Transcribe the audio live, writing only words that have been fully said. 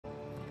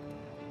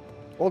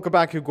Welcome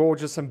back, you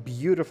gorgeous and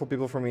beautiful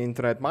people from the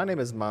internet. My name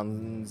is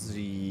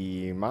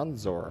Manzor.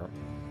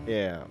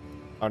 Yeah,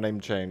 our name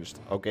changed,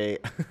 okay?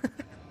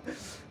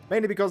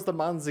 Mainly because the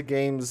Manzi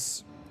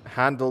Games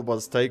handle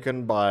was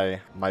taken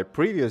by my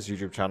previous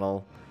YouTube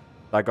channel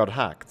that got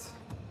hacked.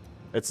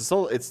 It's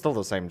still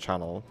the same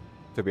channel,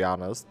 to be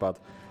honest, but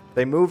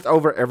they moved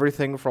over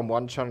everything from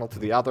one channel to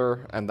the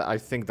other, and I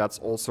think that's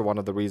also one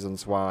of the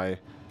reasons why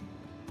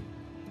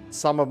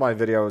some of my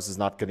videos is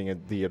not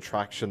getting the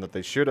attraction that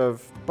they should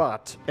have.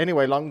 But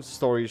anyway, long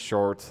story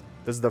short,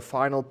 this is the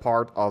final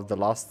part of the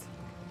Lost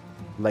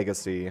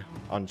Legacy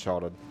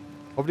Uncharted.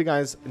 Hope you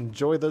guys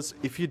enjoy this.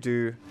 If you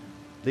do,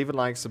 leave a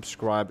like,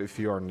 subscribe if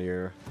you are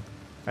new,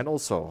 and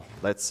also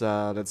let's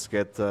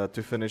get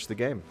to finish the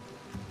game.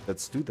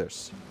 Let's do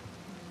this.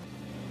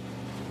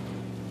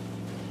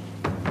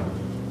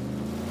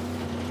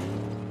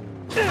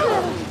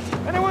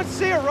 Anyone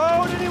see a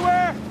road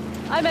anywhere?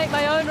 I make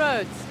my own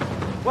roads.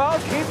 Well,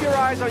 keep your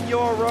eyes on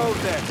your road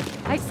then.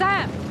 Hey,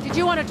 Sam, did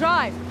you want to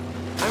drive?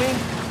 I mean,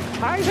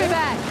 I Too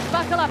bad.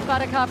 Buckle up,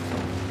 Buttercup.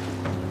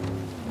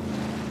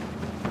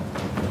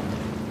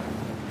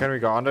 Can we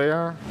go under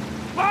here?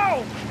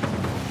 Whoa!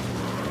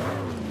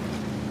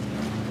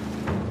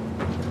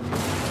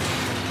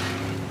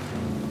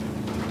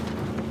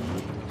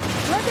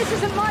 Well, this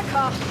isn't my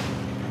car.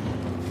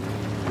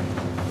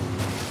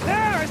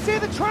 There, I see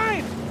the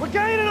train! We're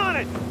gaining on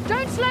it!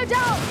 Don't slow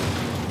down!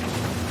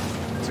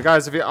 So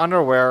guys, if you're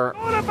unaware,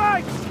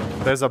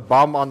 Motorbikes! there's a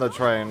bomb on the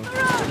train.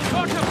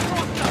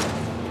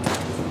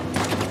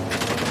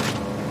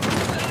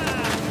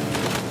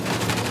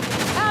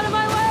 Out of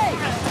my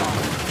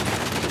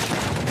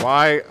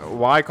way!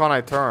 Why can't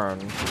I turn?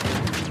 You've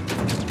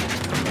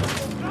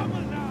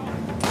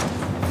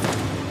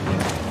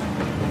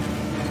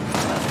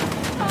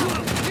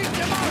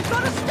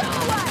got to stow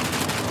away!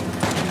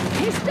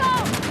 He's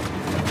down!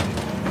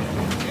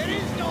 There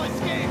is no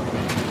escape!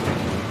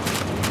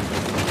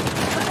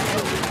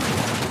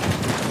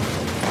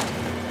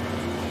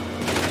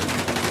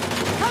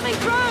 Coming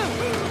through!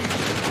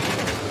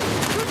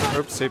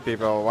 Oopsie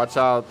people, watch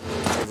out.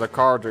 There's a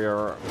car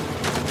here.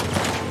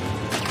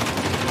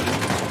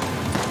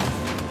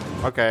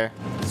 Okay,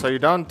 so you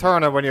don't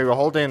turn it when you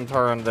hold in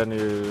turn, then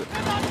you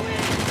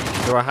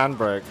do a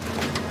handbrake.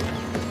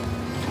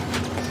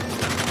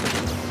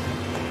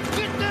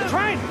 The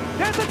train!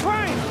 There's the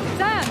train!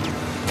 Sam,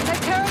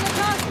 take care of the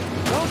car.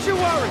 Don't you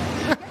worry!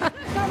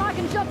 Sam, I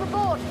can jump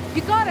aboard.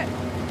 You got it.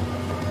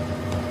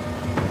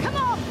 Come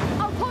on,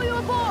 I'll pull you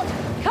aboard.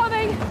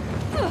 Coming.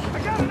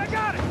 I got it, I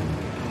got it!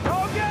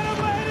 Go get him,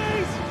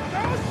 ladies!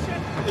 Oh,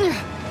 shit!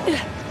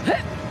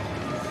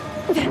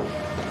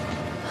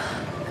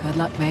 Good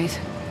luck, mate.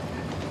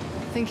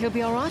 Think he'll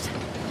be all right?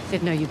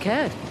 Didn't know you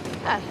cared.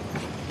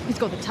 He's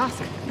got the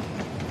tusk.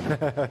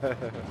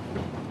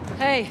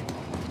 Hey,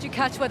 did you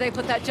catch where they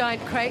put that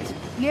giant crate?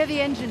 Near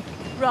the engine.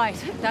 Right,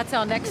 that's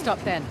our next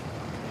stop then.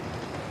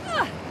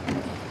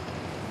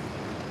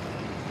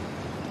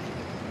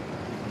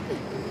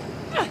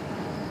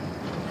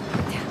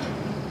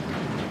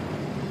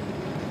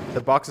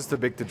 The box is too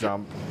big to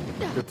jump.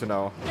 Good to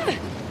know.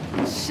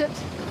 Shit.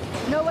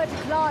 Nowhere to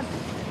climb.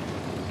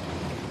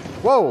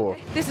 Whoa!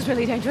 This is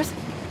really dangerous.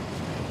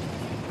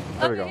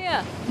 There we Over go.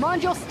 here.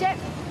 Mind your step.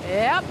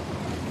 Yep.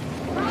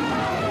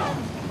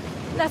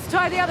 Let's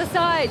try the other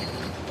side.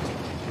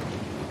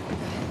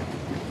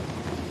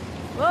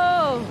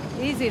 Whoa,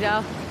 easy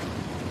now.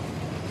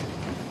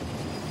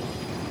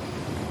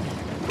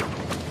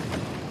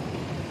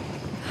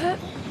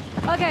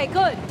 Okay,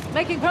 good.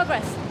 Making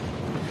progress.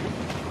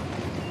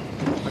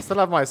 I still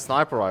have my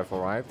sniper rifle,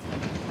 right?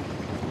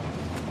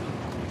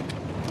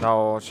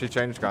 No, she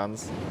changed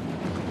guns.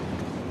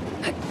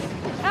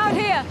 Out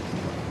here.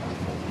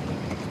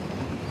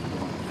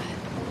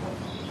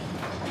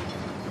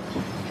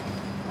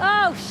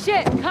 Oh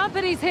shit,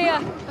 company's here.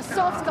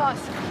 Assault's got.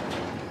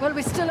 Well,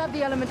 we still have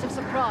the element of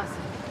surprise.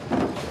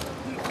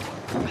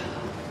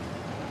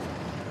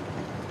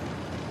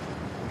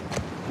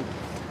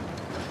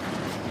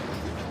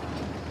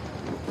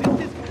 This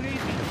is crazy.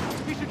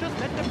 We should just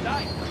let them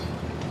die.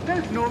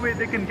 There's no way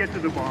they can get to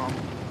the bomb.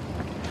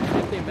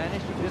 If they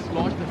manage to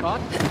dislodge the car,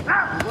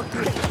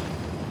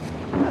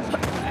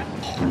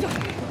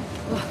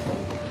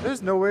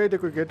 There's no way they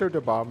could get to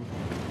the bomb.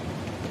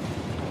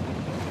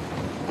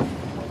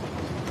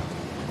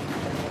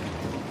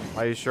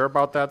 Are you sure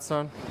about that,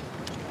 son?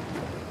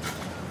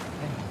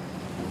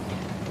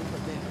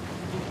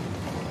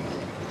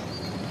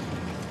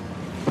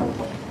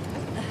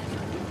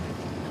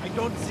 I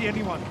don't see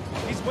anyone.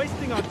 He's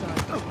wasting our time.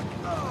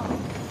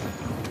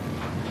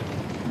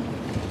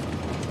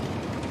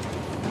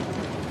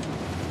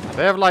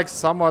 They have like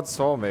somewhat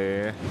saw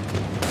me.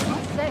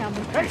 Say I'm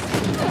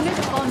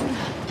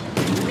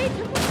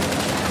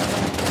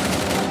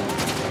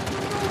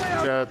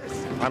Shit,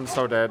 I'm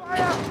so dead.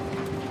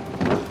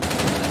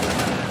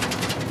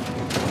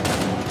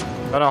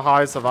 Don't know how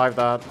I survived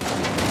that.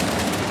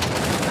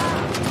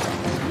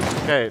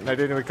 Okay, they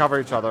didn't recover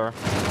each other.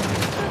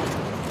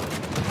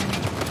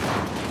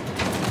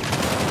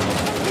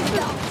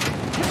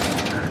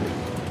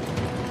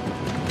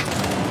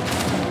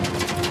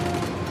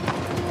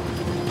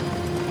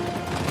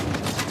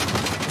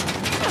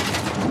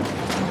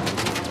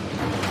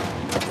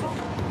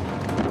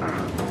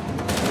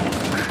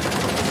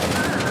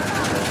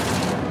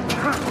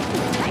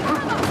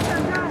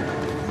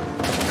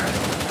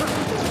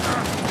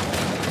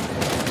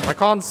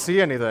 can't see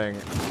anything.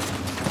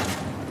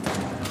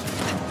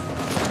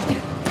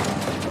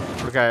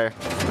 Okay,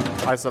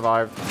 I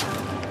survived.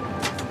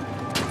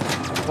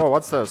 Whoa,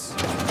 what's this?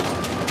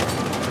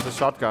 It's a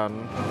shotgun.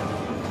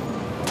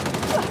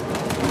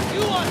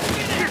 You want to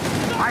get it?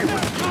 I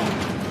was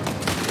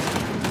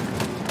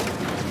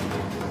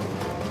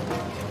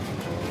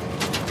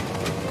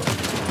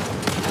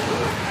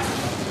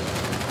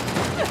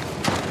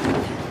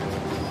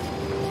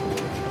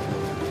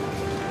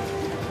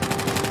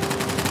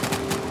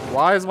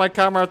Why is my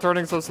camera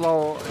turning so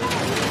slow?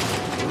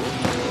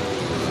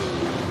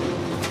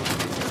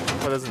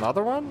 Oh, there's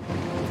another one?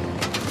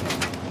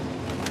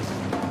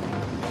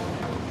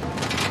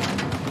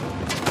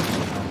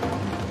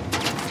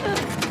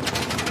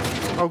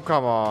 Oh,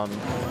 come on.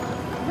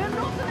 We're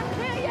not gonna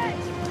clear yet!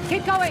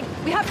 Keep going!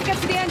 We have to get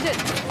to the engine!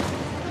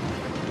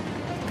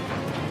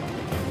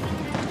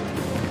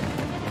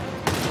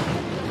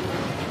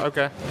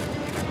 Okay.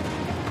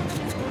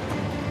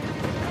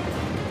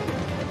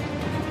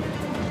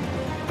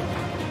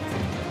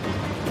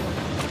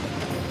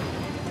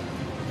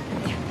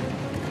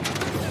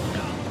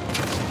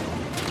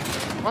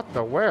 What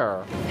the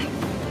where?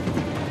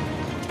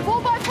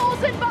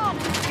 4x4's inbound!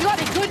 You got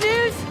any good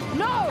news?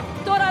 No!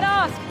 Thought I'd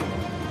ask!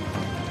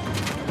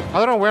 I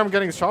don't know where I'm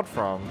getting shot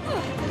from.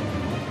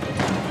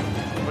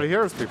 But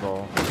here's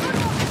people.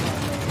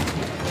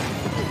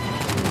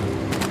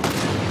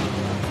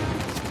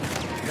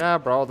 Yeah,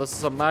 bro, this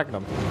is a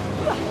Magnum.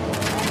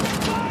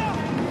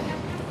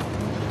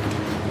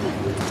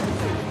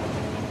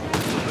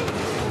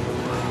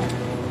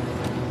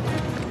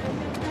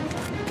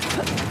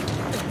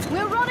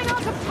 We're running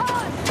out of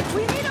time!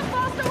 We need a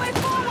faster way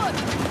forward!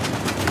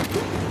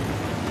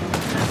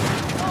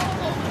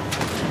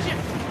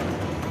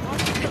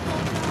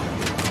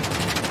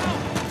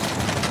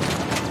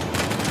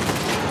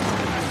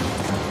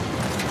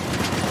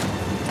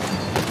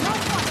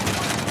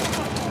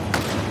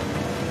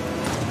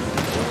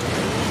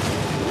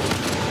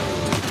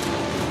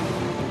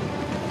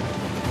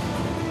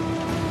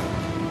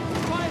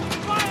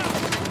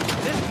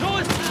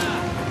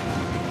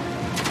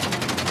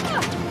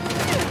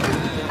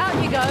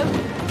 Out you go!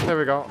 There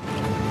we go.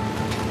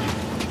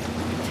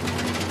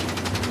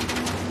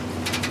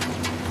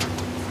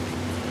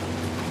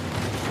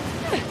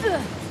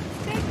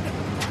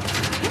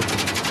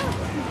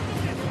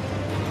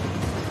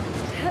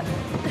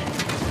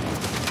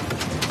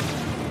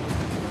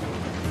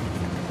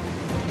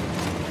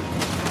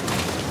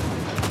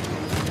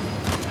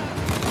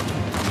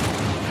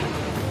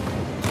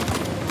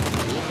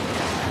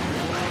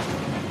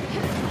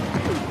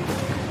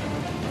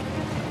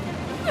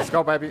 Let's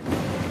go, baby.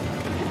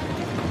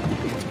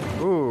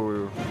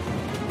 Ooh.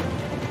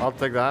 I'll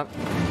take that.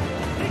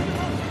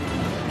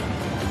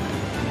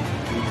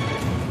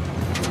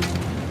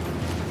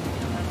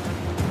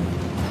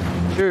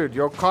 Dude,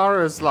 your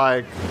car is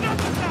like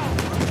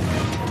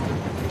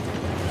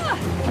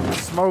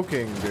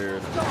smoking,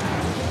 dude.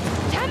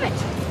 Damn it!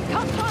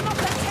 Can't climb up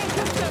that tank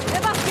system!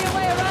 There must be a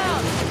way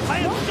around! I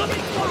am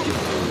coming for you!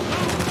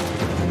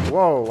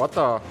 Whoa, what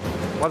the?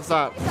 What's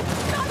that?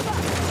 Sniper!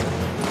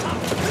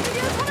 We could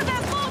use one of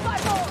their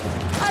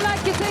 4x4s! I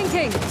like your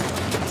thinking!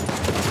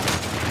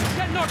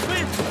 Cannot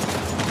win!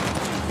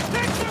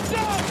 Take them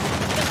down!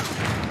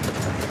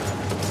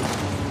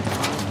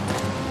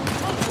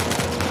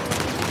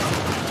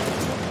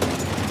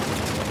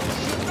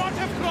 Should not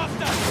have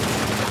crossed us!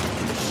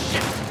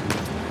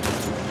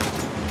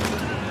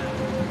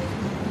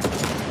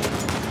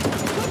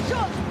 Good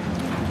shot!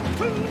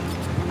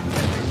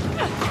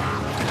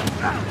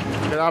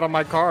 Get out of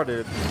my car,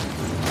 dude.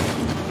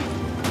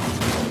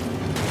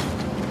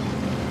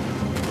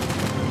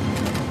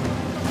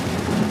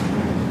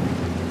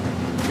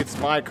 It's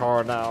my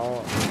car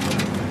now.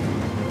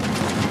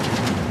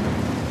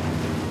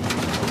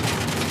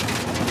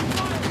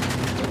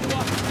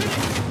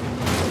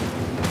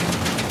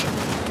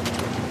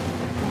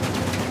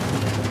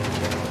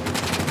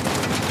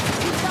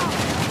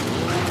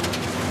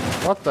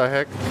 What the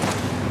heck?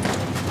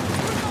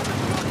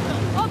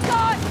 Oh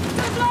God!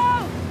 Too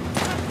low!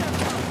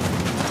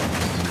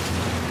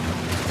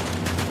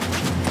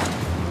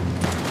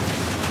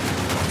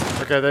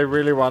 Okay, they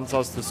really want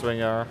us to swing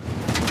here.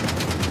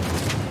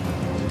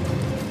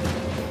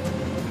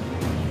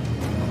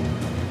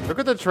 Look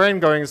at the train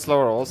going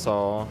slower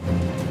also.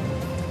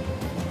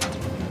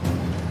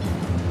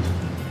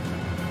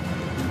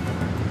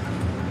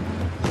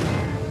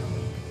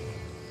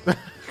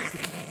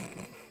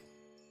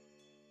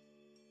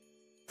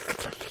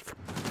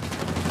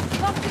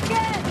 Lost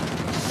again!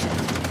 Shit!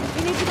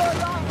 We need to go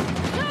around!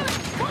 Dude!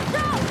 Watch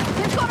out!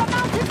 They've got a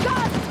mounted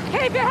gun!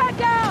 Keep your head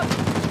down!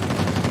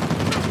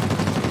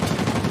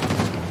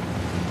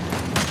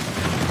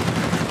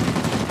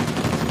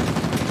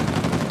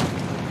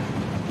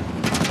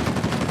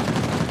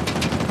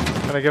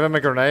 Can I give him a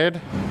grenade?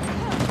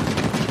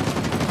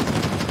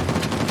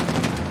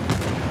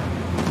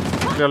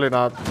 Clearly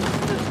not.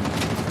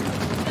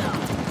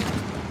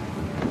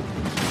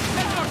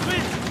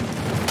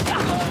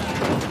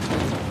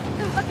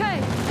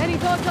 Okay, any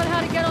thoughts? thoughts on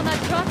how to get on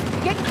that truck?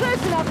 Get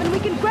close enough and we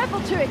can grapple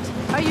to it.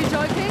 Are you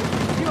joking?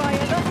 Do I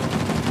ever?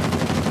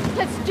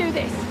 Let's do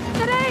this.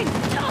 Nadine!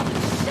 Oh,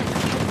 shit!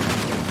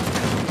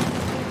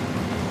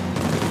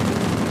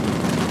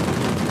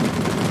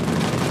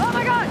 Oh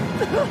my god!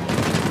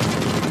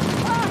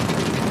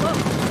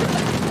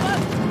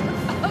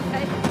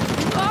 Okay.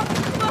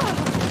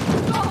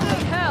 Oh,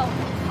 hell.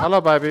 Hello,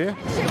 baby.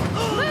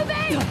 Move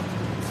in!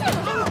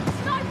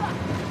 Sniper!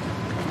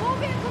 More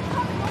vehicles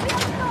coming on the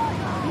other side!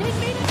 Need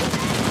me to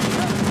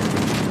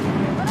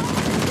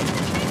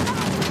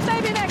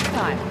Maybe next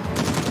time.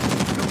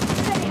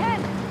 Steady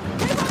hand!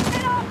 Keep on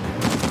set up!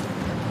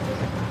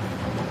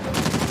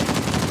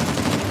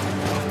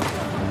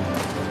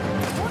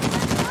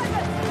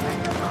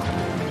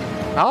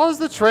 How is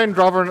the train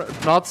driver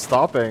not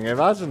stopping?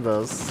 Imagine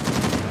this.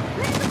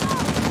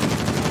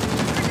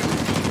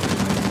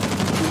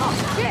 Oh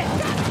shit!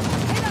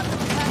 Get up,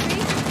 Happy!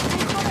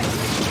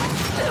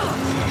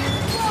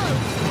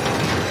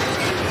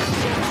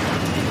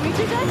 Did we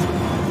do that?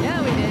 Yeah,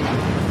 we did.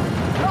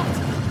 Rot!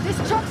 This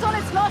truck's on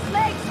its last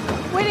legs!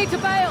 We need to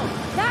bail.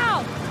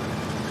 Now!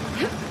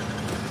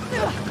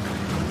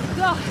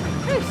 God,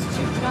 whose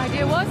stupid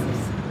idea was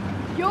this?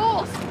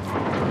 Yours!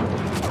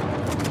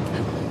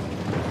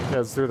 Yeah,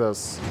 let's do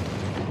this.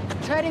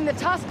 Trading the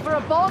tusk for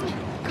a bomb?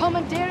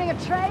 Commandeering a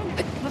train?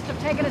 Must have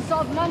taken us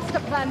 12 months to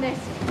plan this.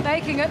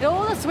 Making it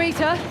all the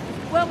sweeter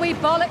when we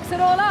bollocks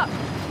it all up.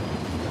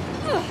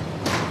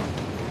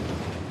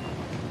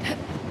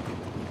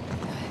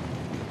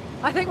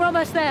 I think we're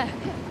almost there.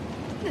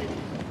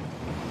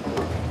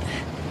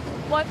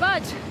 Won't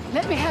budge.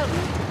 Let me help.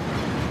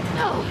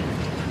 No!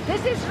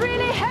 This is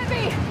really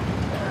heavy!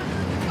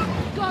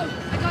 Go!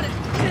 I got it.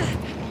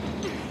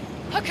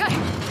 Okay,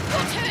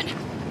 your turn!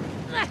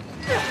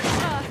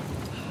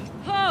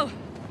 Oh!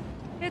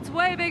 It's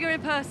way bigger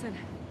in person.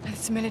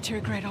 It's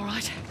military grade, all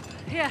right.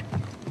 Here,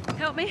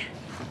 help me.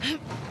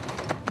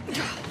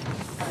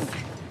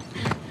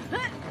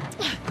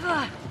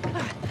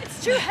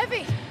 It's too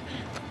heavy!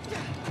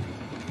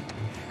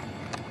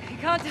 You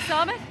can't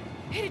disarm it?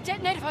 It'd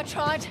detonate if I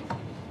tried.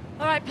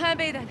 All right, plan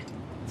B then.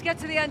 Let's get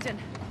to the engine.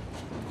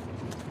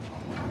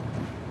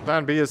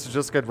 Plan B is to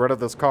just get rid of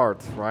this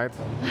cart, right?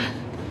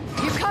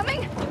 You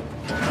coming?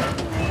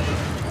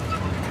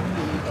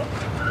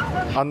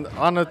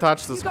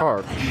 Unattach this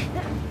cart.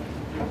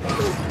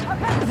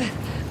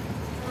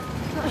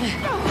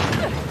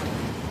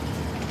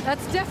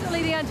 That's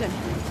definitely the engine.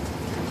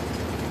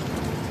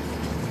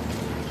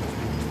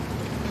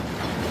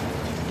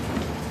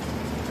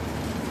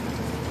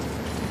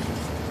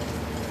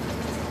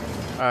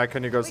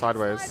 Can you go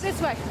sideways? Slide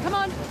this way. Come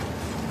on.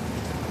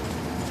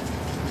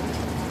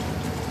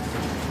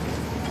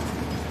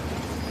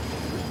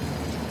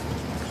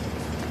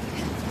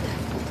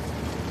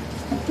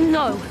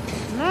 No.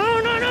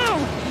 No.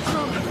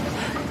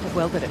 I've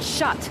welded it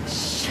shut.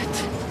 Shit.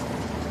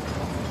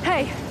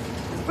 Hey,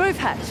 roof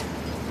hatch.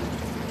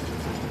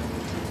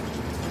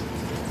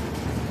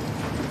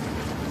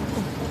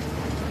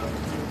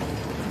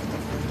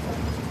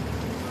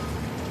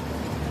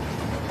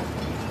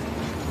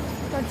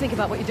 Don't think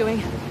about what you're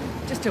doing.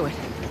 Just do it.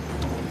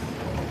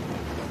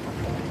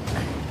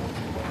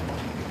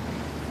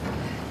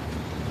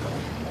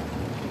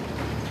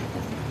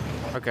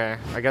 Okay,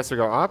 I guess we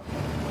go up.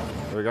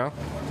 There we go.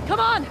 Come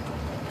on!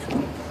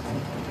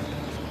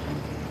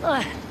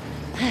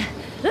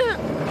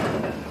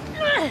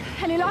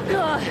 Any luck?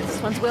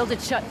 This one's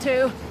welded shut too.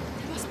 There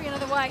must be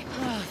another way.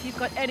 If you've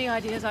got any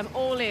ideas, I'm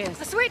all ears.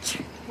 A switch!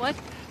 What?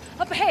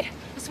 Up ahead,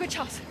 a switch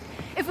house.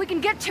 If we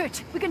can get to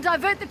it, we can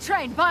divert the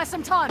train, buy us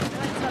some time.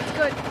 That sounds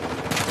good.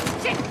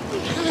 Shit!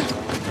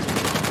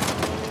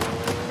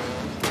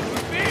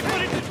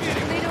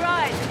 Need a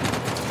ride.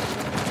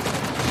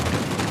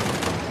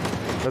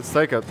 Let's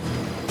take it.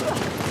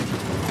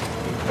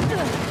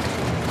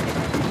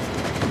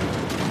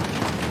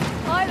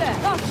 Hi there.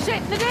 Oh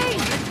shit, Nadine!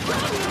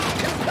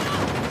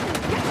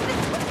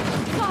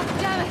 God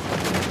damn it!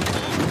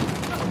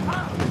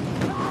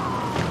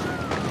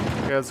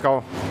 Okay, let's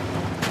go.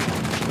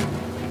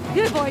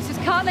 You boys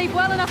just can't leave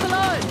well enough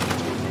alone.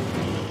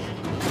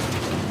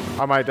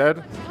 Am I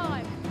dead?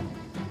 Time.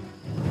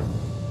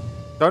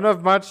 Don't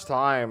have much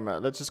time.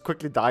 Let's just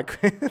quickly die.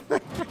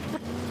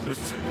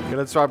 Okay,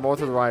 let's try more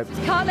to the right.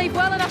 Can't leave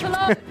well enough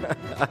alone.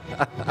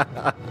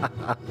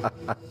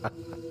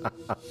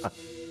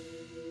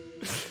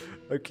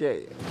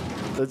 Okay,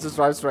 let's just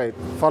drive straight.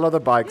 Follow the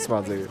bikes,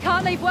 Manzi.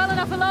 Can't leave well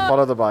enough alone.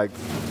 Follow the bike.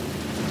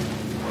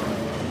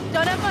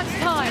 Don't have much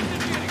time.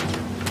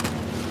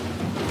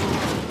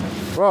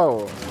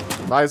 Whoa,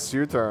 nice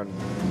U-turn.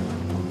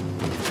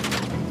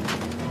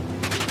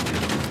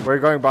 Where are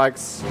you going,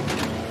 bikes?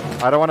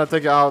 I don't want to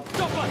take you out.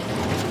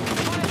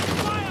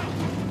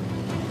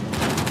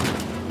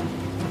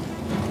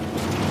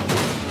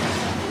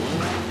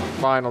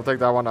 Fine, I'll take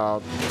that one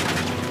out.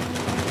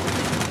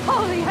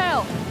 Holy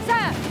hell!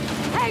 Sam!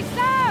 Hey,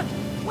 Sam!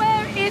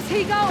 Where is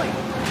he going?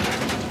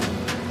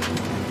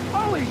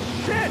 Holy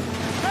shit!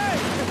 Hey!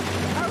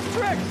 How's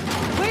Trix?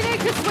 We need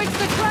to switch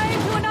the train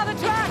to another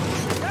track.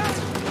 Yeah,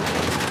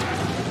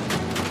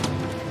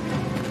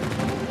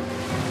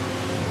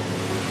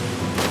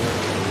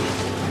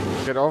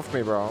 Get off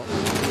me, bro.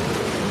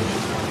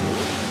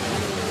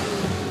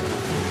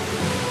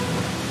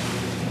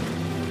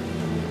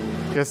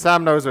 Okay,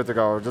 Sam knows where to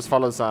go. Just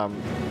follow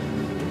Sam.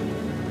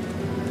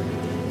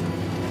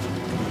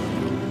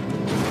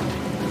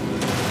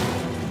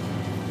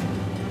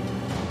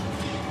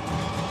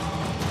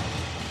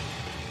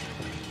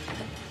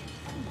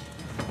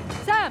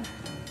 Sam!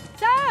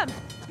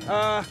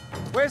 Sam!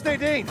 Where's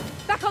Nadine?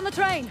 Back on the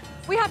train.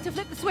 We have to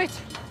flip the switch.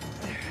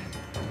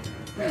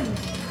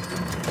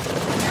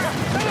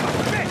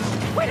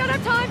 We don't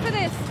have time for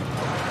this.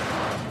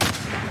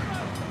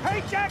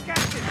 Hey,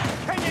 jackasses!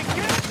 Can you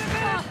get us a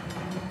minute?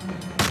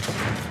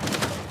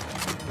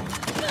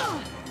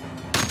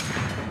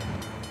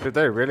 Did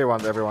they really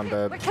want everyone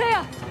dead? We're clear.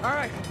 All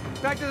right,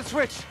 back to the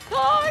switch.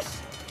 Push!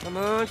 Come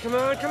on, come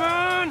on, come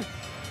on!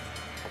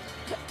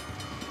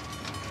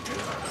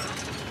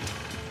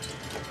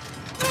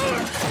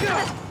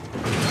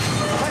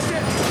 That's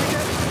it.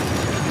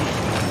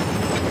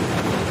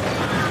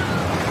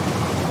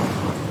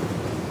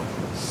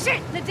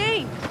 Shit,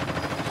 Nadine!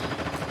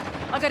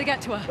 I gotta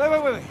get to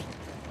her. Wait.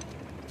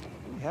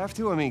 We have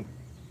to? I mean,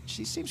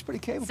 she seems pretty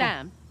capable.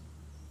 Sam.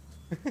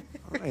 All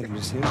right, I'm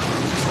just here.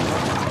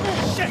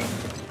 Shit!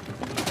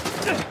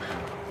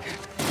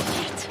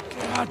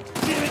 God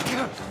damn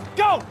it!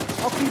 Go!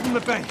 I'll keep him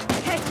at bay.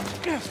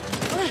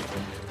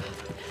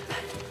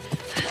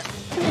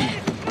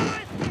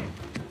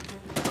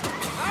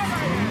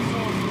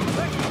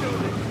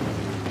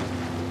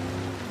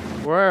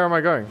 Where am I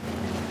going?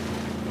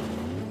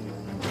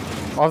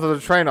 After the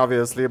train,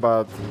 obviously,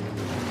 but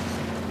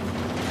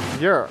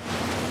here.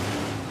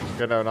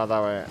 Okay, no, not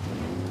that way.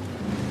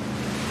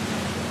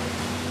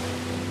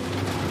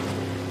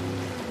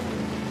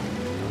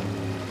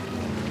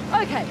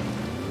 Okay,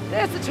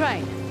 there's the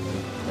train.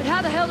 But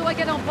how the hell do I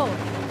get on board?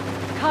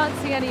 Can't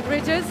see any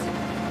bridges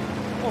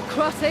or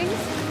crossings.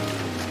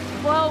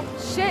 Well,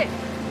 shit.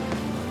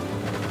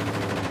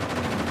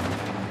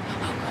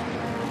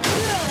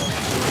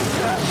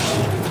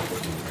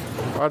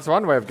 Well, that's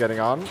one way of getting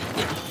on.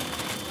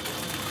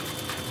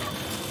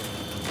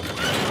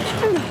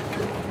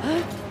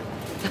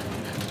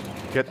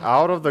 Get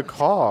out of the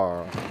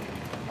car.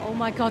 Oh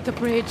my god, the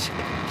bridge.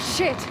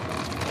 Shit.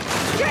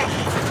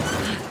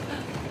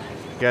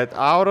 Get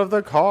out of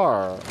the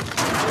car.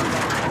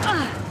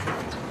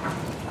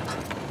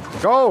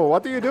 Go!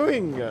 What are you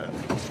doing?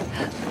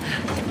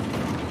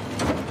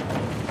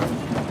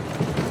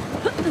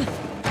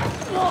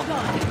 Oh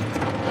god.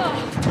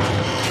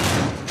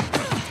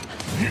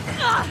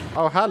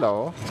 Oh,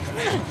 hello.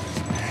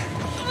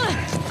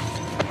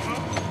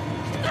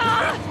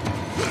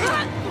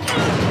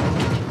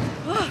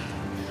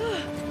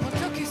 What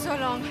took you so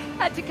long?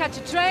 Had to catch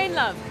a train,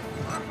 love.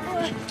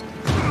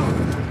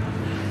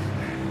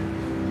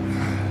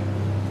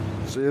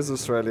 She is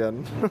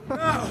Australian.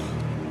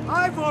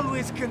 I've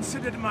always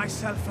considered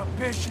myself a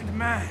patient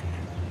man.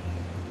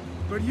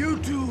 But you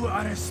two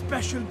are a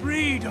special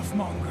breed of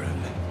mongrel.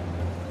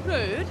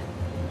 Rude.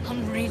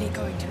 I'm really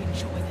going to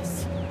enjoy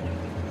this.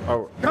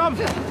 Oh, Come!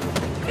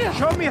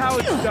 Show me how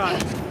it's done.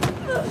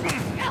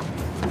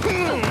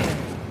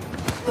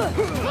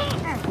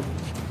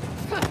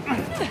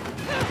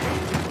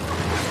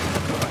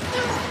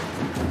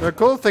 the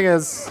cool thing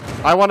is,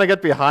 I want to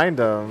get behind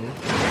him.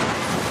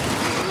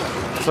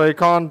 So he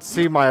can't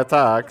see my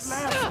attacks.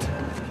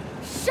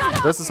 Shut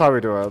up! This is how we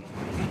do it.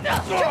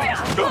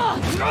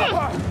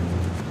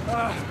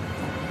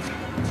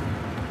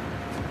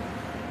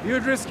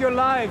 You'd risk your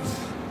lives.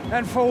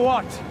 And for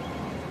what?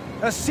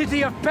 A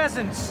city of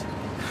peasants.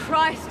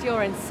 Christ,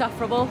 you're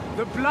insufferable.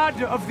 The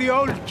blood of the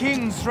old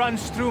kings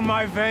runs through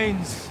my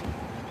veins.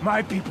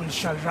 My people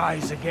shall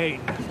rise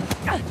again.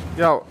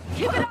 Yo.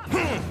 Keep it up!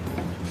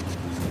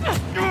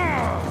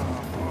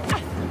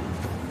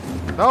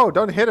 No,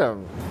 don't hit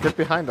him. Get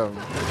behind him.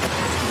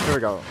 Here we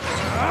go.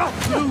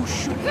 You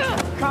should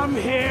come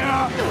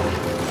here.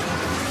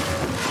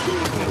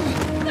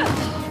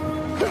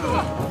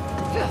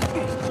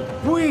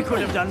 We could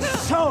have done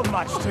so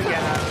much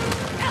together.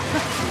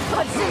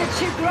 Consider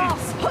cheap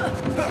grass.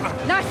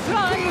 Nice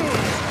try.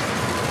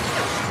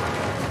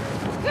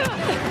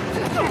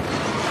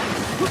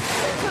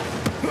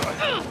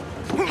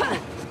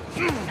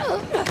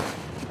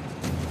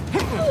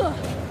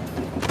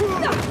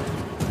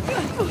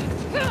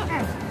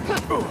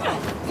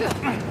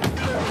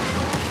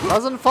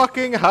 Doesn't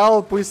fucking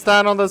help. We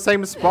stand on the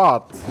same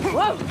spot.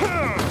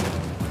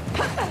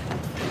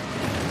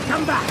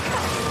 Come back.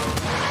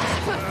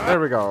 There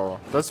we go.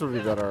 This would be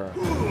better.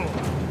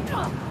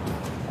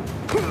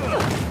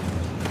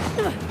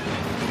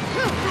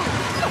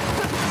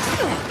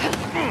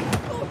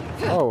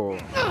 Oh.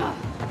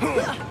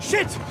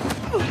 Shit!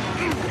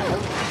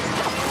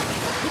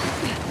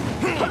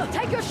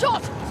 Take your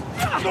shot.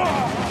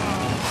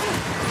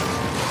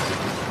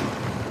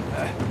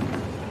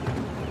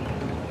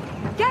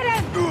 Get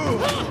in.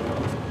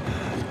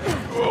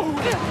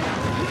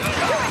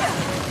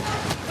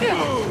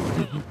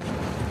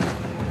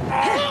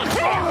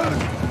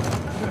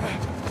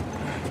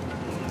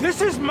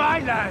 This is my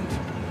land.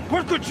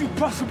 What could you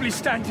possibly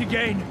stand to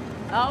gain?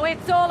 Oh,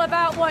 it's all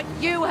about what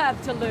you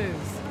have to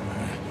lose.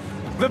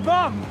 The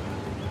bomb!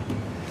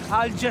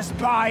 I'll just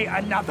buy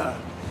another.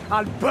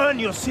 I'll burn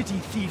your city,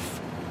 thief.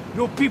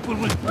 Your people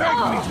will beg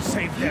me to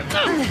save them.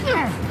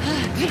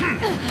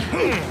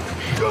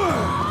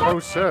 Oh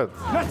shit.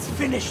 Let's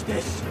finish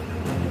this.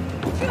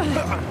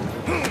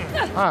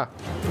 Ah.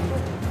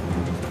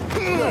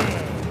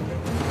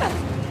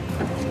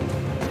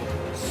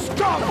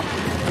 Stop!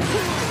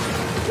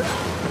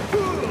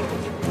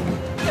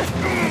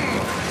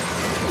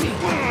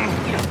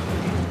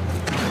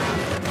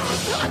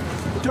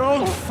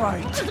 Don't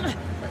fight.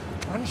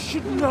 One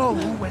should know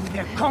when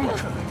they're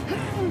conquered.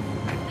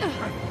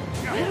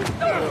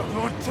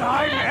 Your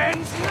time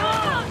ends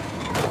now.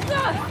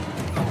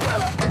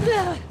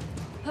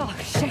 Oh,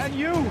 shit. And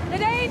you,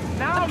 Nadine,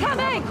 now I'm you have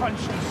coming. a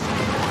conscience.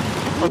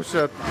 Oh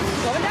shit.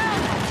 Going down.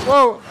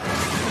 Whoa.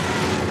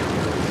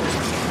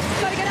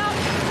 Gotta get up.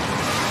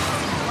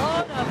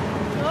 Oh, no.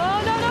 Oh,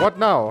 no, no. What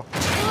now?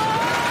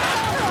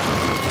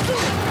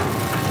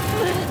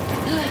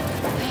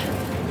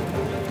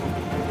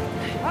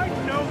 I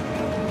know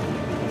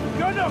you.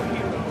 You're no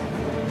hero.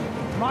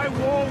 My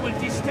war will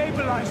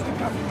destabilize the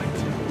government.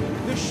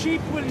 The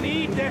sheep will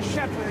need their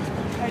shepherd,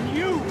 and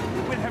you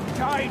will have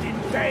died in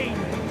vain.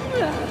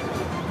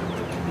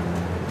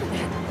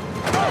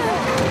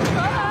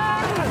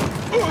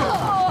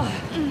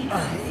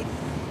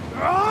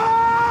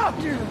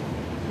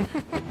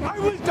 I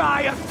will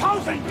die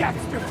 1,000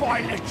 deaths before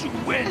I let you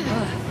win.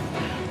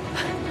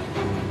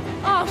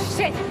 Oh,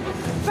 shit.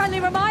 Friendly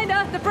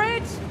reminder, the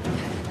bridge.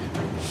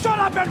 Shut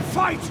up and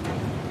fight!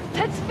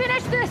 Let's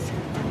finish this.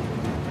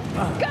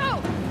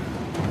 Go.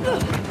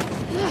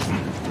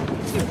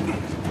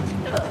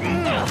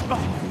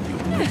 You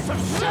piece of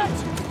shit!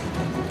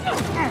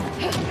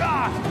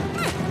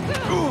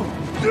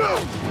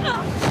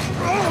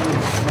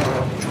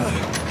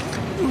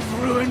 You've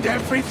ruined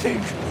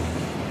everything!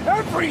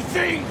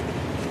 Everything!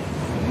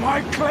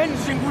 My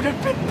cleansing would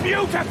have been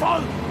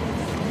beautiful!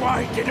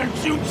 Why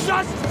didn't you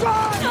just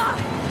die?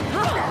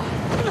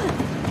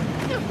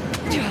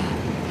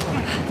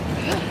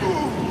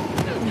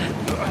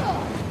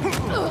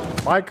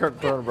 My turn,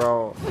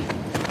 bro.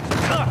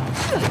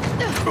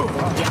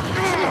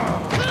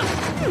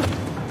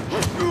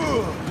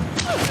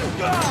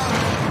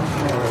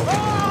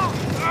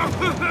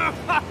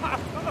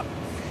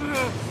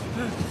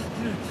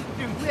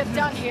 We're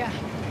done here.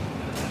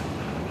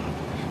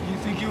 You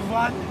think you've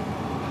won?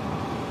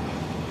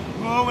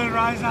 War will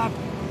rise up.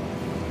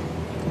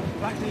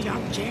 Like the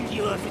young king,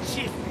 you have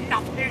achieved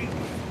nothing.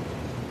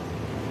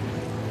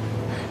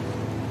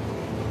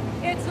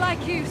 It's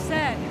like you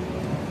said.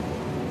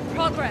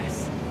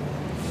 Progress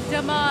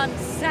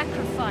demands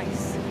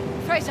sacrifice.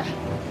 Fraser,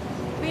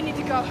 we need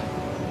to go.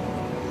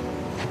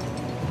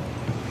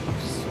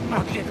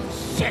 Smug little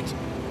shit!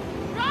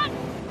 Run!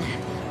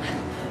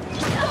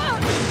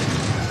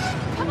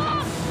 Come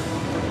on!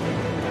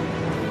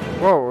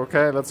 Whoa,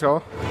 okay, let's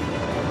go.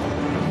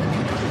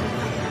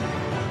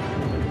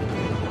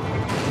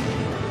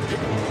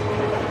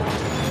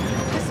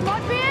 This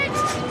might be it!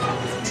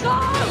 Go!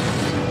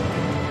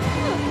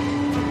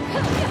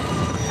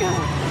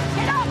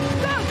 Get up!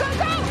 Go, go,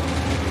 go!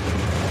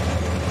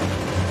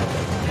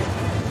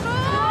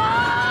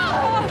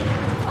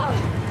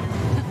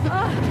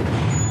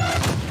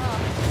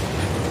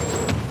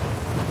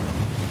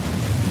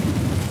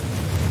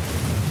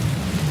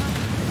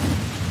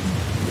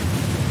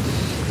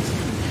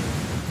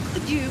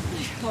 Could you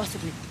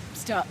possibly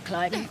start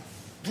climbing,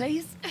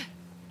 please?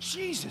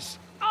 Jesus!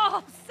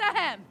 Oh,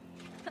 Sam!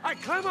 All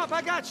right, climb up.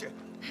 I got you.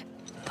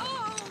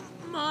 Oh,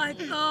 my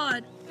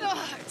God.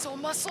 It's all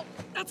muscle.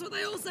 That's what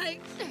they all say.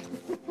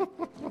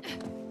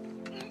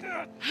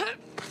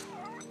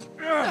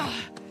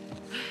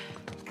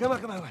 Come on,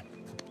 come on.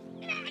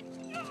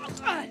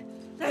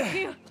 Thank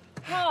you.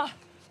 Oh,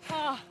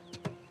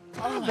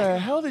 How the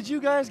hell did you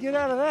guys get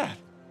out of that?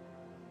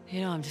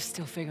 You know, I'm just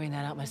still figuring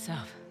that out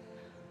myself.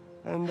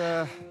 And,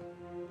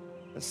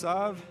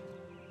 Asav?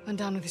 Went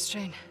down with his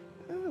train.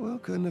 Well,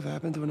 couldn't have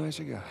happened to a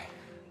nicer guy.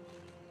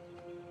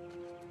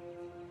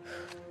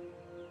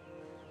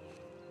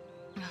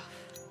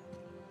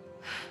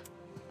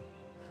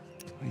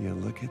 Will you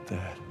look at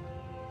that?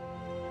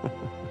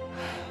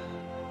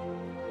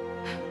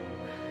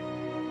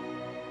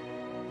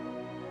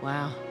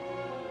 Wow.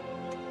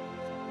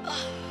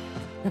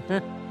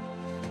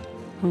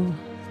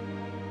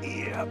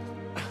 Yep.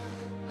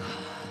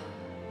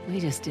 We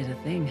just did a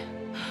thing.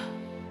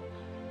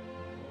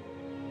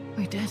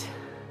 We did.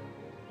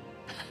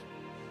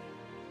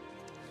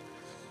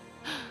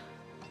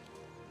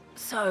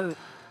 So,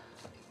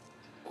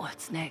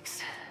 what's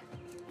next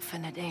for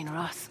Nadine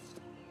Ross?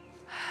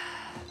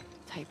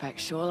 Take back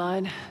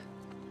Shoreline,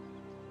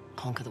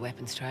 conquer the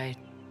weapons trade.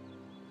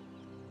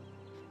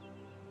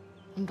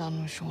 I'm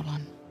done with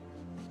Shoreline.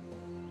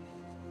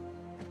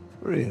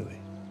 Really?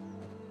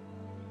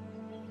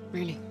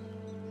 Really.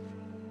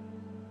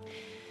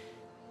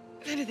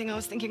 If anything, I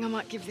was thinking I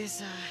might give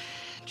this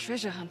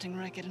treasure hunting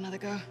racket another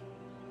go.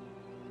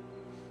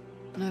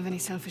 Know of any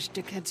selfish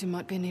dickheads who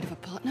might be in need of a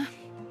partner?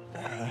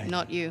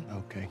 Not you.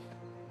 Okay.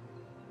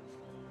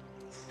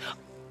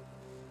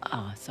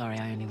 Oh, sorry,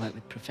 I only work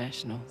with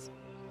professionals.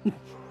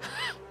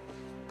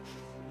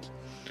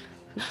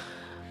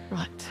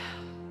 Right.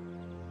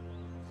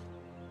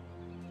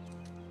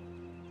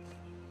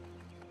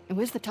 And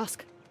where's the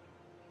tusk?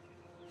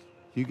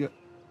 You go.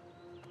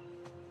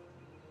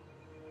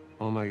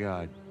 Oh my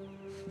God.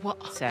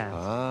 What? Sam.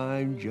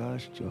 I'm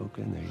just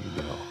joking. There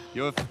you go.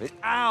 You're.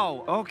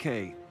 Ow!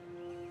 Okay.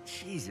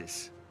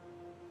 Jesus.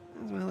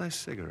 That's my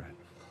last cigarette.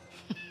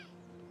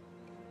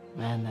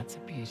 Man, that's a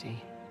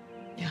beauty.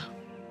 Yeah.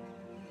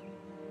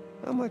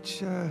 How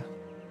much you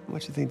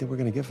think that we're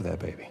gonna get for that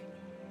baby?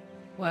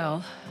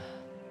 Well,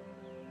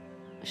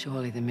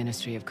 surely the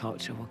Ministry of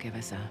Culture will give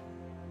us a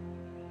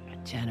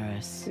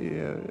generous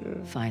Yeah.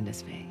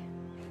 finder's fee.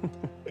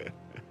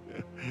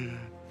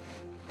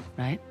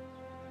 Right?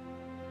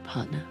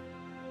 Partner?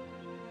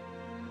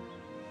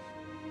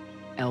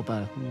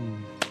 Elbow.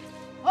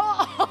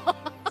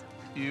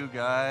 You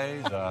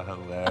guys are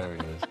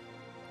hilarious.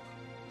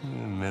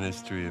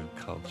 Ministry of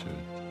Culture.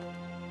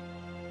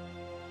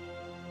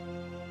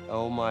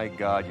 Oh my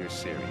God, you're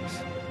serious.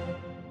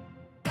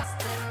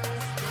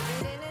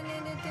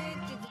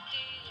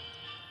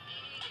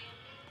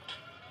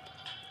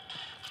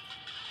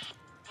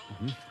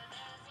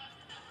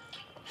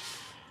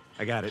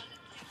 I got it.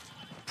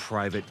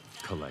 Private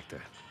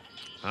collector.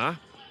 Huh?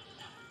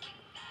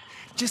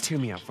 Just hear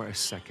me out for a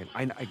second.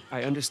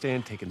 I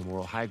understand taking the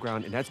moral high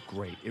ground, and that's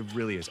great. It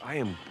really is. I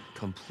am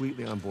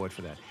completely on board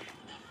for that.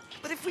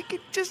 But if we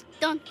could just...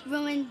 Don't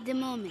ruin the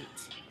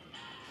moment.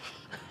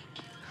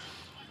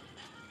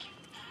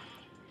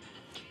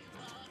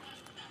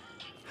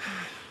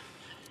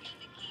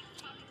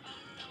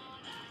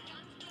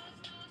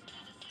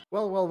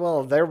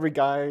 Well, there you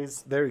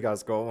guys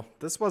go.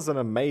 This was an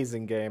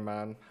amazing game,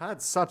 man. I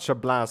had such a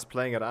blast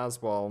playing it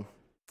as well.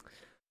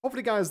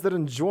 Hopefully you guys did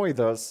enjoy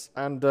this,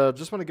 and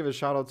just want to give a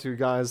shout out to you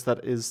guys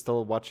that is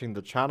still watching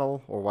the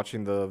channel or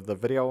watching the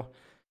video.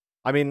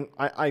 I mean,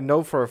 I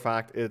know for a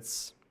fact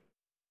it's,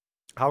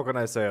 how can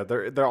I say it,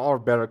 there are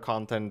better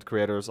content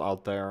creators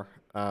out there,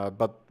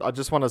 but I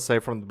just want to say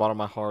from the bottom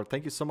of my heart,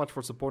 thank you so much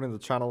for supporting the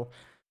channel.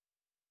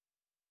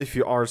 If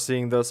you are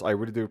seeing this, I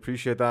really do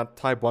appreciate that.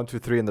 Type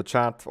 123 in the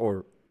chat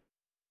or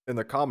in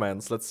the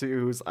comments. Let's see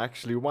who's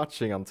actually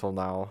watching until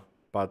now.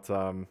 But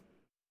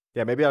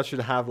yeah, maybe I should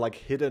have like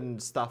hidden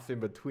stuff in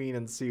between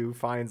and see who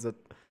finds it.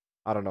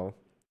 I don't know.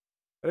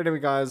 But anyway,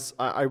 guys,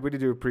 I really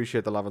do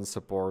appreciate the love and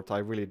support. I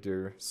really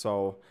do.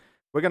 So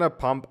we're going to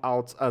pump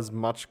out as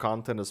much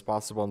content as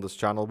possible on this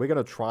channel. We're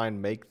going to try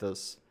and make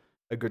this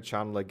a good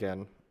channel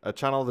again. A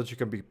channel that you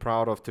can be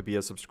proud of to be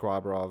a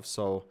subscriber of.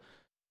 So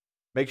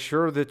make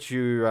sure that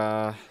you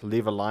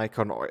leave a like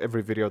on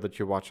every video that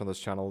you watch on this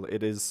channel.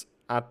 It is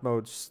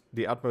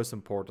the utmost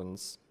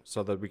importance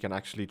so that we can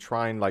actually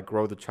try and like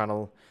grow the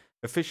channel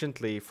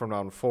efficiently from now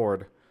on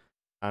forward.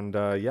 And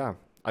yeah,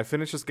 I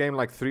finished this game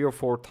like 3 or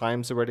 4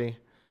 times already,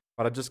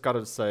 but I just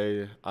gotta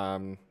say,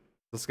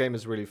 this game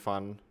is really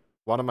fun.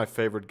 One of my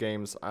favorite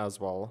games as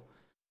well.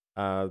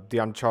 The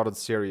Uncharted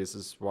series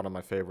is one of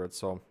my favorites,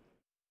 so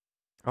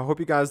I hope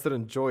you guys did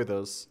enjoy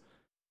this.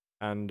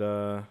 And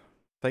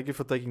thank you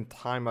for taking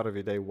time out of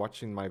your day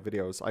watching my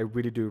videos. I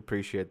really do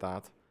appreciate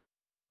that.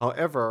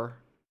 However,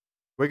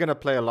 we're going to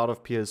play a lot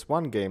of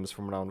PS1 games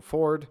from now on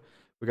forward.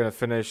 We're going to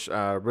finish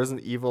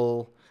Resident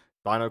Evil,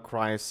 Dino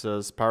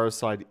Crisis,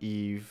 Parasite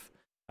Eve,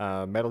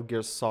 Metal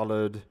Gear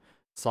Solid,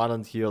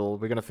 Silent Hill.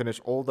 We're going to finish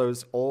all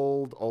those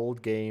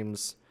old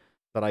games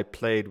that I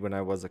played when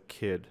I was a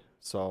kid.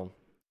 So,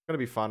 it's going to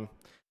be fun.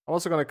 I'm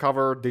also going to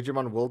cover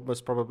Digimon World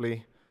most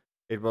probably.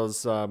 It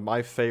was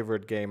my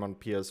favorite game on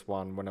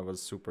PS1 when I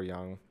was super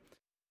young.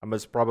 I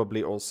most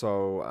probably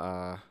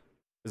also,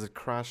 is it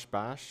Crash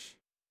Bash?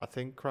 I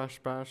think Crash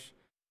Bash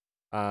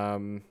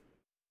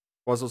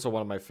was also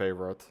one of my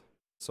favorite.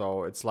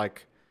 So it's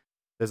like,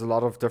 there's a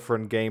lot of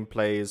different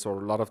gameplays or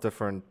a lot of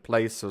different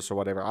places or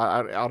whatever.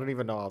 I don't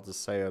even know how to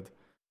say it.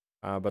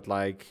 But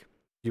like,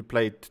 you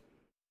play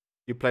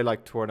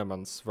like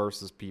tournaments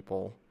versus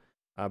people.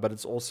 But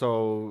it's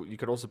also, you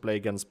could also play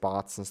against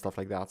bots and stuff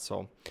like that.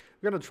 So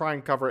we're going to try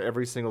and cover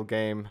every single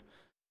game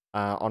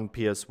on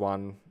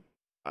PS1.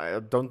 I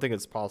don't think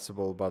it's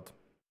possible, but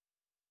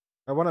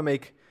I want to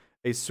make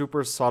a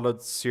super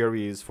solid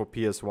series for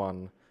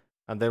PS1.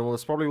 And then we'll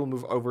probably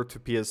move over to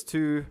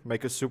PS2,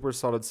 make a super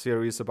solid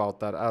series about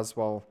that as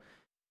well.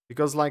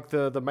 Because like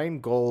the main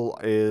goal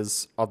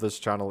of this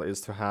channel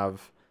is to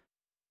have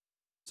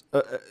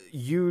a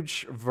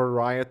huge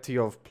variety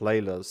of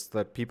playlists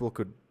that people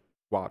could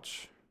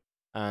watch.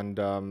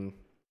 And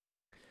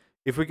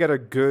if we get a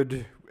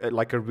good,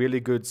 like a really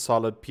good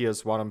solid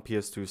PS1 and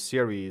PS2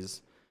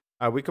 series,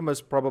 we can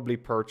most probably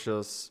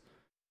purchase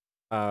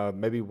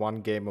maybe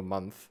 1 game a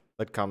month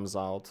that comes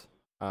out.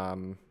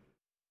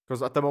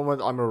 Because at the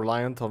moment I'm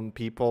reliant on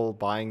people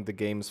buying the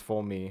games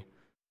for me,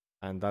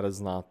 and that is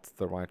not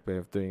the right way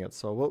of doing it.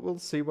 So we'll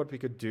see what we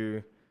could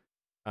do.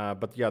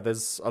 But yeah,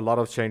 there's a lot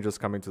of changes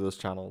coming to this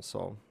channel,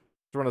 so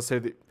Just want to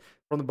say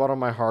from the bottom of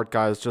my heart,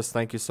 guys, just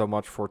thank you so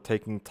much for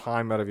taking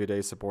time out of your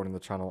day supporting the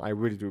channel. I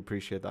really do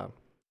appreciate that.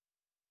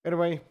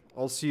 Anyway,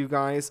 I'll see you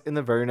guys in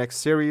the very next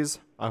series.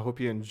 I hope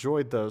you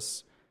enjoyed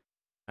this.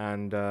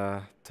 And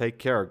take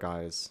care,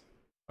 guys.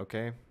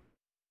 Okay?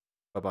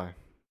 Bye-bye.